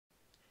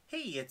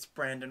Hey, it's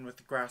Brandon with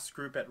the Grass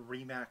Group at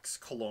Remax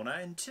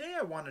Kelowna, and today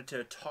I wanted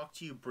to talk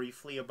to you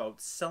briefly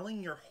about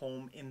selling your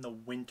home in the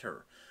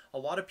winter. A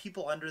lot of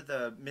people under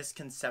the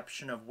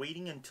misconception of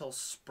waiting until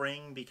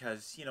spring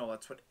because,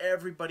 that's what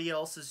everybody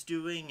else is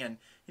doing, and,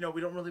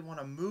 we don't really want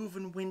to move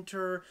in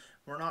winter.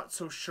 We're not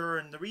so sure,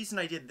 and the reason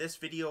I did this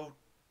video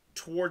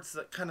towards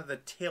the kind of the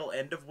tail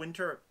end of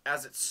winter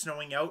as it's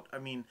snowing out,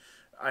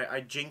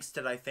 I jinxed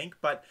it, I think,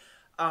 but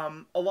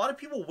a lot of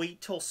people wait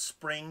till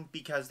spring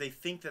because they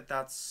think that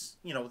that's,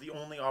 the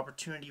only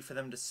opportunity for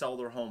them to sell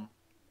their home.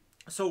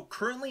 So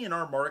currently in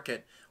our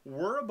market,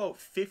 we're about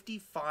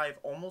 55,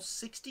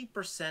 almost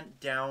 60%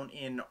 down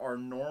in our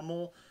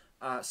normal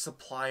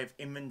supply of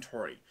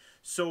inventory.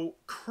 So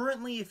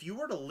currently, if you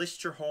were to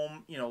list your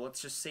home,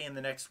 let's just say in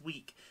the next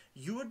week,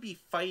 you would be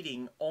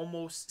fighting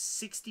almost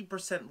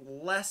 60%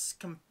 less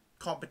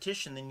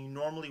competition than you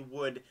normally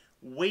would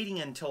waiting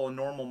until a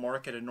normal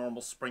market, a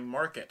normal spring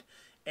market.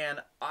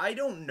 And I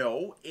don't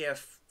know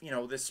if,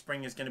 this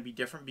spring is going to be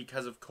different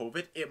because of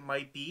COVID. It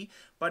might be.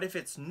 But if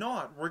it's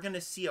not, we're going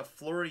to see a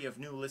flurry of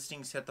new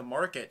listings hit the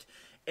market.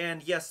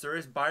 And yes, there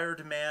is buyer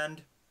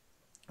demand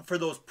for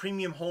those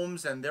premium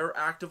homes, and they're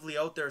actively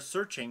out there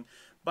searching.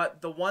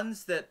 But the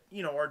ones that,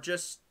 are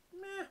just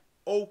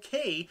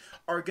okay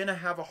are going to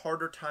have a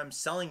harder time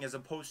selling, as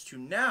opposed to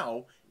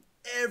now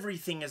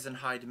everything is in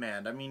high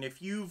demand. I mean,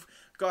 if you've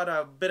got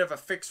a bit of a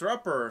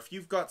fixer-upper, if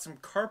you've got some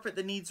carpet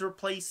that needs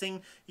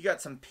replacing, you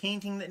got some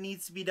painting that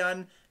needs to be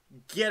done,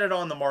 get it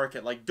on the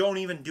market. Like, don't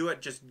even do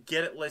it, just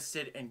get it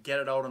listed and get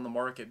it out on the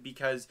market,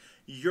 because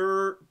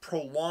you're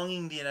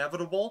prolonging the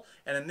inevitable.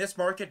 And in this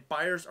market,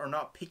 buyers are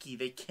not picky.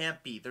 They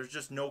can't be. There's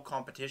just no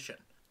competition.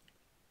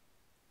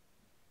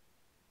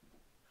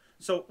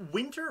 So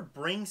winter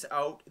brings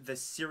out the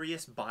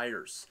serious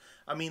buyers.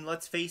 I mean,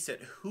 let's face it,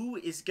 who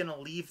is going to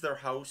leave their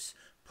house,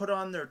 put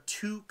on their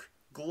toque,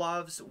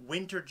 gloves,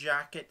 winter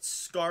jacket,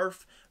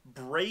 scarf,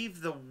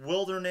 brave the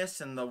wilderness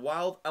and the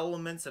wild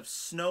elements of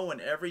snow and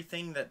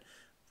everything that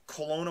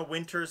Kelowna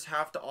winters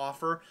have to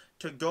offer,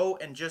 to go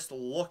and just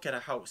look at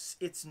a house?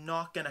 It's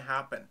not going to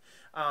happen.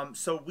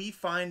 So we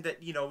find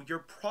that, your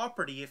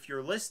property, if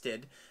you're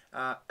listed,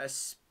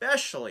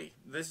 especially,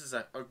 this is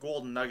a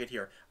golden nugget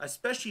here,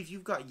 especially if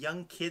you've got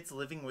young kids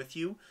living with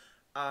you,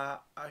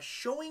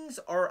 showings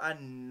are a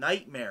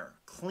nightmare.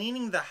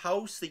 Cleaning the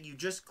house that you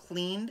just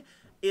cleaned,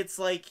 it's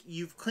like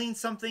you've cleaned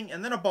something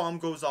and then a bomb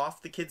goes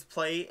off, the kids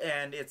play,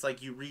 and it's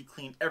like you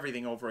re-clean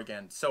everything over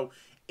again. So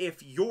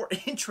if you're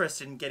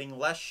interested in getting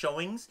less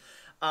showings,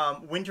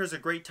 winter's a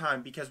great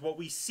time, because what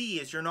we see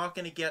is you're not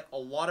going to get a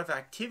lot of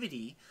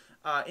activity.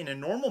 In a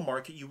normal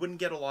market, you wouldn't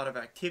get a lot of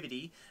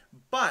activity.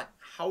 But,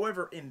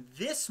 however, in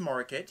this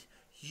market,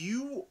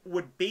 you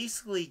would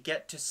basically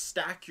get to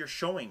stack your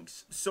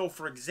showings. So,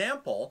 for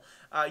example,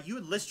 you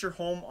would list your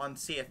home on,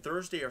 say, a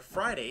Thursday or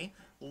Friday,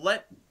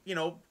 let,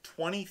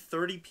 20,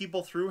 30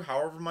 people through,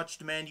 however much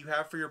demand you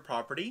have for your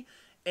property,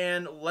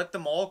 and let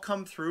them all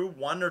come through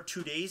 1 or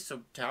 2 days.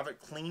 So to have it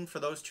clean for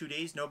those 2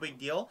 days, no big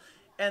deal.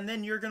 And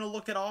then you're going to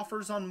look at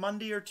offers on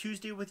Monday or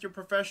Tuesday with your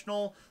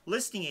professional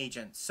listing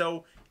agent.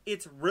 So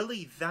it's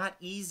really that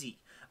easy.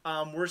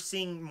 We're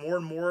seeing more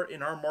and more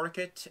in our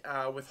market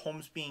with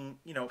homes being,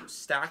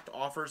 stacked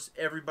offers,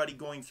 everybody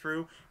going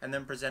through and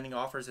then presenting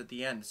offers at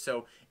the end.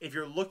 So if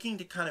you're looking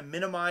to kind of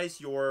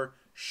minimize your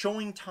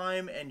showing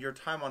time and your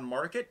time on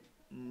market,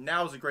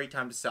 now's a great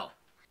time to sell.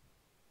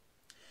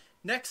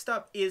 Next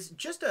up is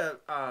just a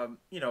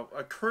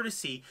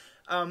courtesy.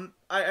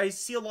 I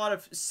see a lot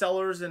of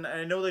sellers, and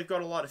I know they've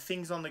got a lot of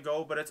things on the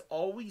go, but it's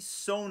always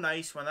so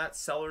nice when that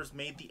seller's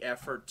made the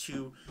effort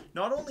to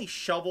not only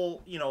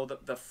shovel,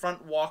 the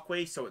front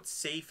walkway so it's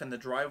safe, and the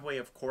driveway,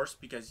 of course,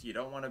 because you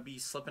don't want to be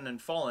slipping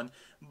and falling,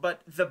 but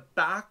the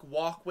back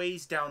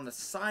walkways down the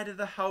side of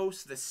the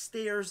house, the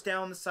stairs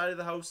down the side of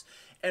the house,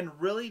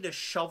 and really to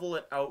shovel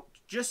it out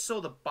just so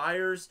the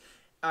buyers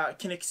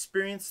can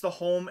experience the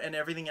home and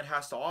everything it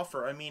has to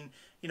offer. I mean,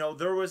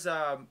 there was,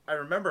 I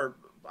remember,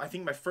 I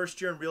think my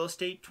first year in real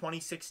estate,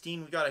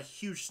 2016, we got a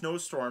huge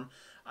snowstorm.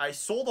 I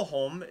sold a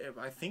home,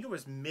 I think it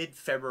was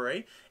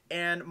mid-February,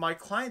 and my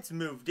clients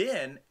moved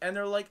in, and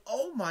they're like,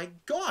 oh my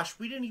gosh,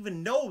 we didn't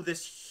even know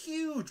this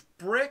huge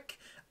brick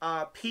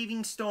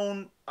paving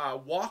stone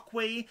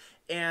walkway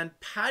and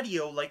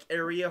patio like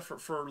area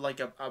for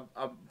like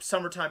a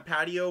summertime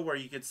patio where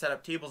you could set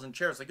up tables and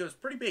chairs. Like, it was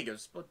pretty big. It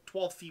was about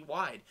 12 feet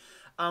wide.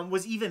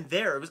 Was even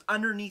there. It was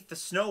underneath the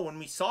snow when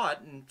we saw it,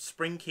 and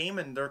spring came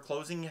and their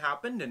closing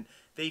happened and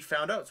they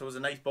found out. So it was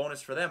a nice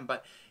bonus for them.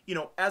 But,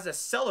 as a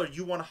seller,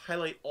 you want to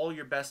highlight all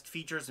your best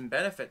features and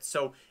benefits.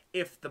 So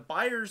if the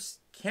buyers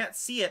can't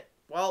see it,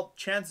 well,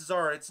 chances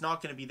are it's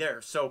not going to be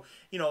there. So,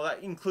 that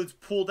includes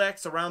pool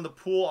decks around the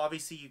pool.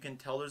 Obviously, you can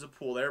tell there's a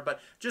pool there, but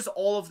just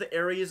all of the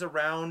areas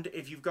around.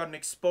 If you've got an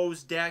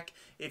exposed deck,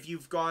 if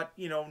you've got,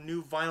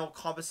 new vinyl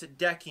composite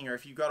decking, or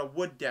if you've got a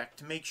wood deck,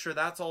 to make sure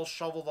that's all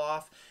shoveled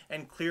off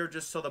and clear,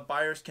 just so the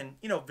buyers can,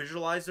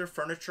 visualize their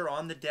furniture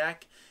on the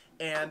deck,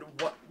 and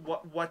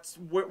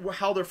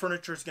how their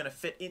furniture is going to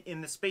fit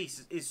in the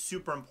space is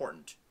super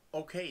important.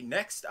 Okay,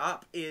 next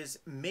up is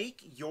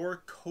make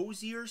your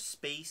cozier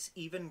space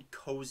even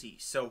cozy.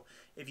 So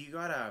if you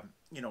got a,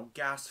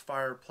 gas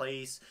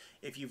fireplace,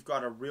 if you've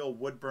got a real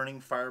wood burning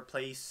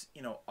fireplace,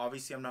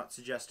 obviously I'm not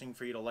suggesting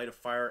for you to light a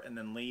fire and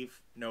then leave.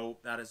 No,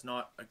 that is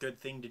not a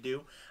good thing to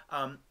do.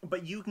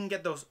 But you can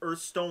get those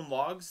earthstone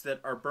logs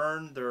that are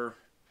burned. They're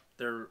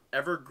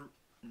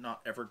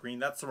not evergreen,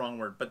 that's the wrong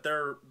word, but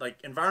they're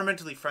like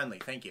environmentally friendly,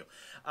 thank you.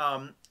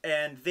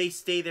 And they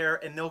stay there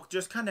and they'll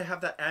just kind of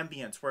have that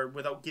ambience where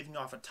without giving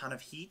off a ton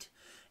of heat.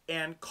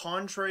 And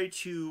contrary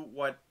to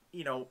what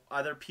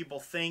other people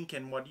think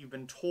and what you've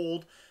been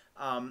told,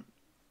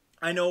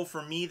 I know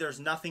for me there's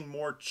nothing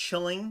more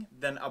chilling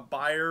than a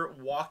buyer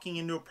walking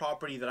into a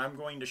property that I'm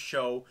going to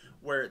show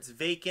where it's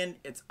vacant,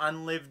 it's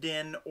unlived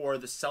in, or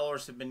the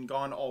sellers have been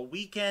gone all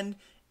weekend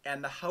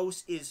and the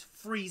house is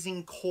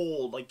freezing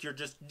cold. Like you're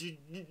just,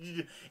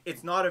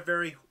 it's not a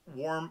very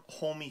warm,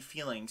 homey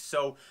feeling.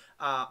 So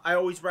I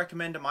always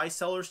recommend to my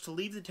sellers to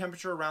leave the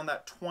temperature around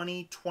that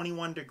 20,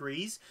 21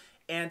 degrees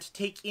and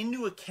take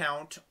into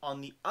account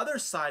on the other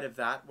side of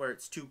that where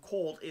it's too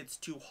cold, it's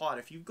too hot.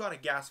 If you've got a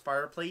gas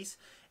fireplace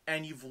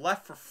and you've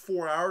left for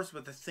 4 hours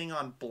with the thing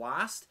on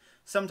blast,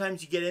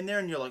 sometimes you get in there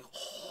and you're like,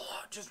 oh,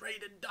 just ready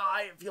to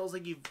die. It feels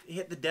like you've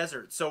hit the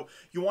desert. So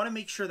you want to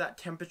make sure that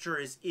temperature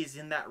is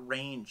in that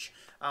range.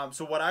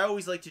 So what I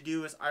always like to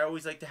do is I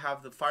always like to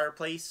have the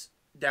fireplace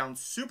down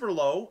super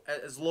low,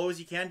 as low as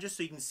you can, just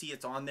so you can see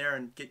it's on there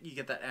and you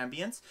get that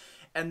ambience.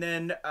 And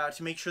then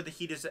to make sure the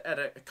heat is at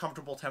a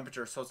comfortable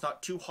temperature, so it's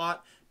not too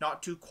hot,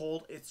 not too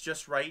cold, it's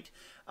just right.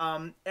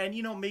 And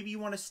maybe you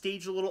want to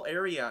stage a little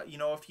area.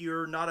 If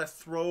you're not a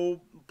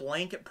throw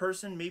blanket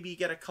person, maybe you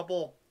get a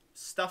couple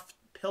stuffed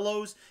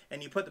pillows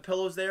and you put the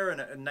pillows there and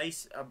a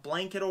nice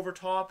blanket over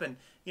top, and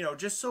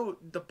just so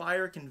the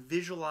buyer can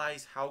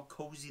visualize how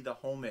cozy the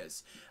home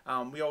is.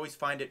 We always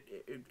find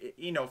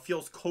it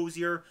feels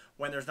cozier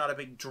when there's not a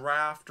big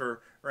draft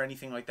or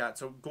anything like that.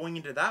 So going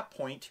into that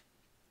point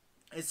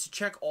is to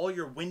check all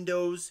your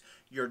windows,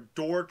 your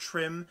door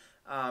trim.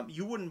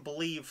 You wouldn't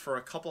believe for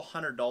a couple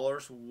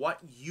 $100 what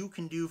you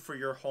can do for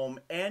your home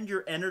and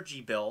your energy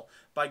bill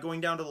by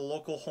going down to the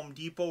local Home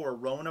Depot or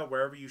Rona,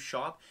 wherever you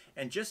shop,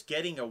 and just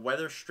getting a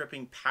weather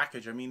stripping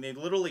package. I mean, they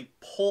literally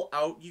pull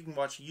out, you can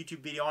watch a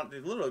YouTube video on it, they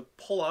literally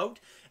pull out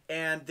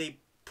and they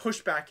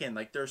push back in.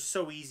 Like, they're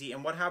so easy.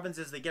 And what happens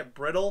is they get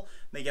brittle,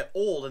 they get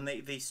old, and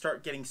they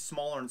start getting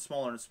smaller and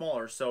smaller and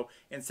smaller. So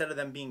instead of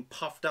them being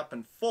puffed up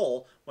and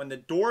full, when the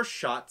door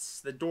shuts,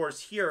 the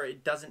doors here,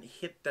 it doesn't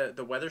hit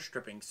the weather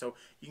stripping. So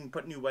you can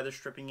put new weather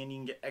stripping in. You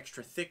can get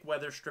extra thick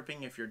weather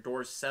stripping if your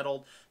door's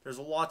settled. There's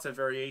lots of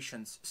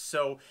variations.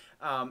 So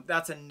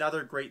that's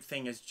another great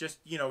thing, is just,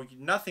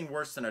 nothing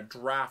worse than a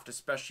draft,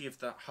 especially if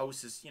the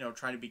house is,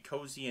 trying to be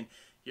cozy and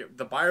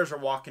the buyers are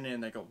walking in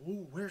and they go,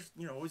 ooh, where's,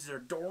 is there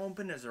a door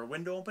open? Is there a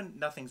window open?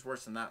 Nothing's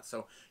worse than that.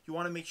 So you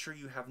want to make sure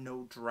you have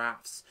no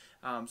drafts.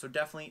 So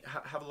definitely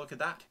have a look at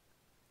that.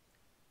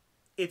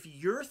 If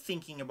you're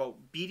thinking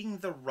about beating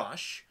the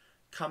rush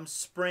come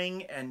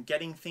spring and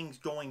getting things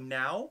going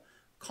now,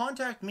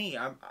 contact me.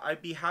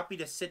 I'd be happy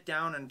to sit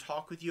down and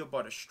talk with you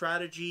about a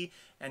strategy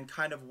and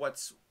kind of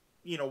what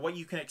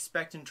you can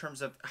expect in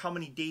terms of how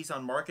many days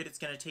on market it's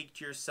going to take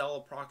to your sell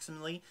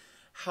approximately,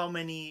 how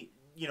many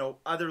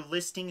other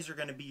listings are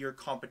going to be your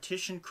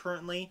competition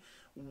currently,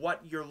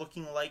 what you're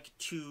looking like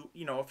to,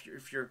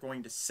 if you're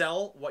going to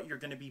sell, what you're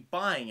going to be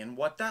buying and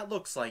what that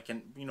looks like,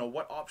 and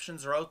what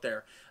options are out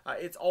there.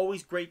 It's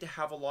always great to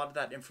have a lot of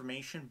that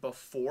information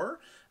before,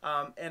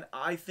 and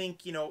I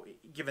think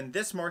given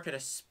this market,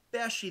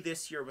 especially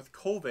this year with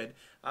COVID,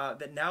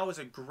 that now is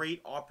a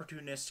great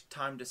opportunistic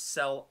time to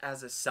sell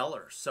as a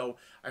seller. So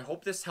I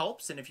hope this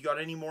helps, and if you got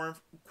any more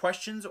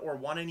questions or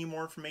want any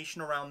more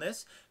information around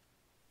this,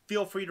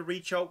 feel free to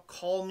reach out,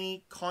 call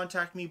me,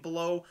 contact me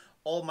below.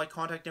 All of my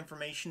contact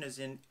information is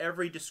in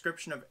every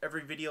description of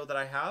every video that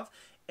I have.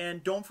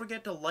 And don't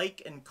forget to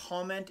like and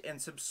comment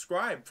and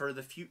subscribe for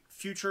the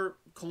future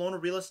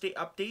Kelowna real estate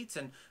updates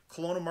and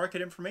Kelowna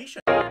market information.